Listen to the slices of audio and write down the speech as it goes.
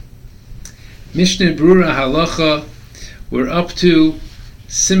Mishnah Brura Halacha. We're up to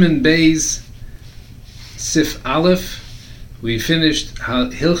Siman Beis Sif Aleph. We finished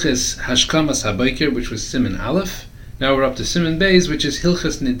Hilchis Hashkamas Habayker, which was Siman Aleph. Now we're up to Siman Beis, which is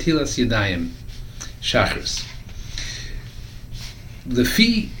Hilchis Netilas Yadayim Shachris.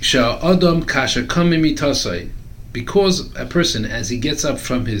 Lefi Sha'adam Kasha Kamimi Tasai. Because a person, as he gets up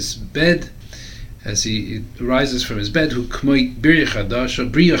from his bed, as he rises from his bed, who Bria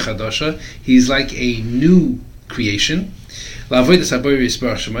Chadasha, he's like a new creation.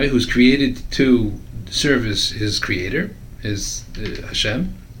 Who's created to serve his creator, his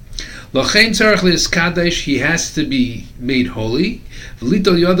Hashem. He has to be made holy.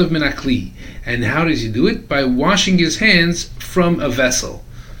 And how does he do it? By washing his hands from a vessel,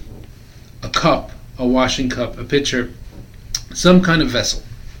 a cup, a washing cup, a pitcher, some kind of vessel.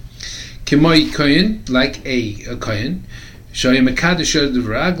 Like a kohen,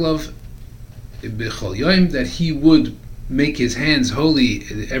 that he would make his hands holy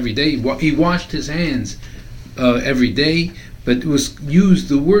every day. He washed his hands every day, but it was used,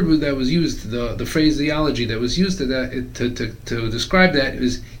 the word that was used, the phraseology that was used to describe that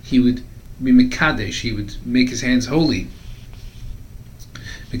is he would be mekadesh, he would make his hands holy.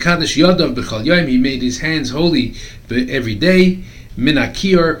 Mekadesh yadav b'chol yom, he made his hands holy every day.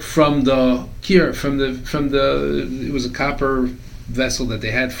 Minakir, from the it was a copper vessel that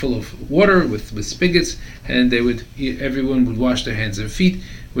they had full of water with spigots, and everyone would wash their hands and feet.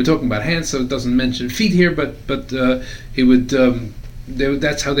 We're talking about hands, so it doesn't mention feet here, but he would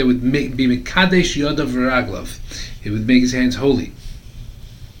that's how they would be mekadesh yodav v'raglav. He would make his hands holy.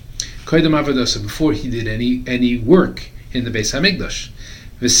 Koydem avodah, before he did any work in the Beis Hamikdash.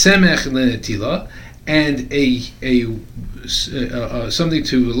 V'semech lenetila, and a something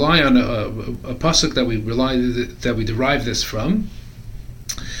to rely on, a pasuk that we derive this from.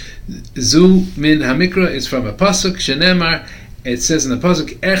 Zu min hamikra is from a pasuk shenemar. It says in the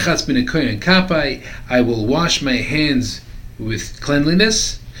pasuk, Erchatz bin kohen kapai, I will wash my hands with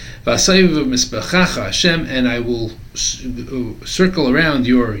cleanliness. V'asayiv misbechacha Hashem, and I will circle around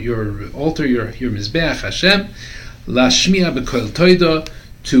your altar, your mizbeach Hashem. Lashmiya b'kol toida,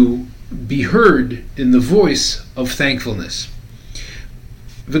 to be heard in the voice of thankfulness.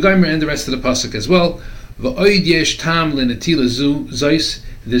 V'gaimer, and the rest of the pasuk as well. V'oid yesh tam lenetila zois.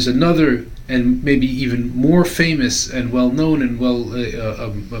 There's another and maybe even more famous and well known and well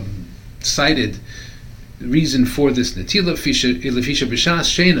cited reason for this netila. Lefisha b'shas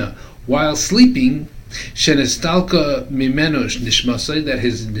shena, while sleeping, shenestalka mimeno nishmasai, that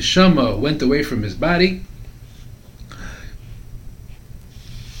his neshama went away from his body.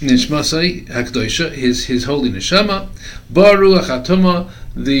 Nishmasai hakdoisha, his holy neshama. Ba ruach hatoma,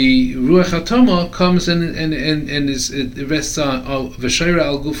 the ruach hatoma comes and it rests on v'shayra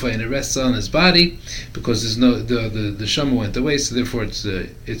al gufa, and it rests on his body, because there's no the neshama went away, so therefore it's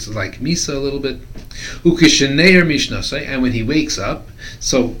like misa a little bit. Ukisheneir mishnasai, and when he wakes up,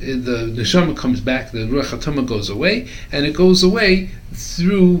 so the neshama comes back, the ruach hatoma goes away, and it goes away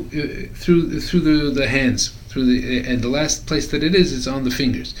through the hands. And the last place that it is on the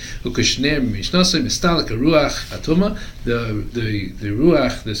fingers. The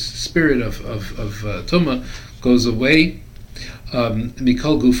ruach, the spirit of tuma, goes away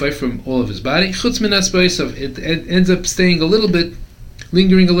mikol gufay, from all of his body. Chutz min asbaisav, it ends up staying a little bit,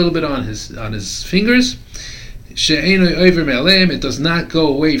 lingering a little bit on his fingers. She'enoi over me'aleim, it does not go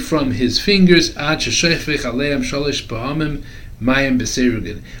away from his fingers. Ad sheshefech aleim shalish ba'amim mayim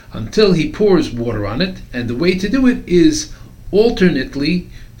b'serugin, until he pours water on it. And the way to do it is alternately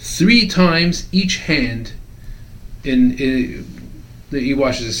 3 times each hand. He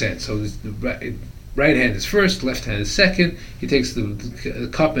washes his hands. So the right hand is first, left hand is second. He takes the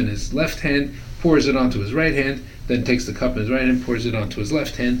cup in his left hand, pours it onto his right hand, then takes the cup in his right hand, pours it onto his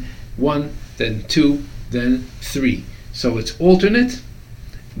left hand. 1, then 2, then 3. So it's alternate,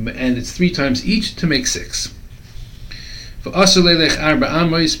 and it's 3 times each to make 6. It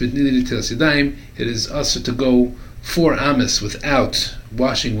is also to go 4 amas without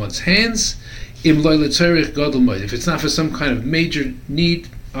washing one's hands, if it's not for some kind of major need,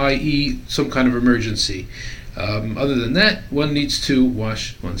 i.e. some kind of emergency. Other than that, one needs to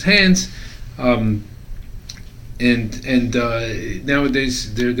wash one's hands. Nowadays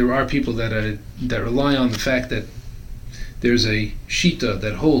there are people that rely on the fact that there's a shita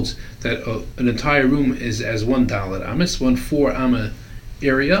that holds that an entire room is as 1 dalet amas, 1 4 amma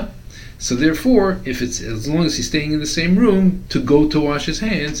area. So therefore, as long as he's staying in the same room to go to wash his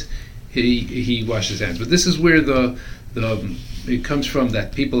hands, he washes his hands. But this is where the it comes from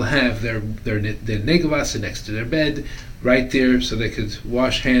that people have their negavasa next to their bed, right there, so they could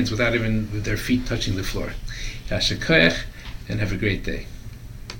wash hands without even with their feet touching the floor. Yasher koach, and have a great day.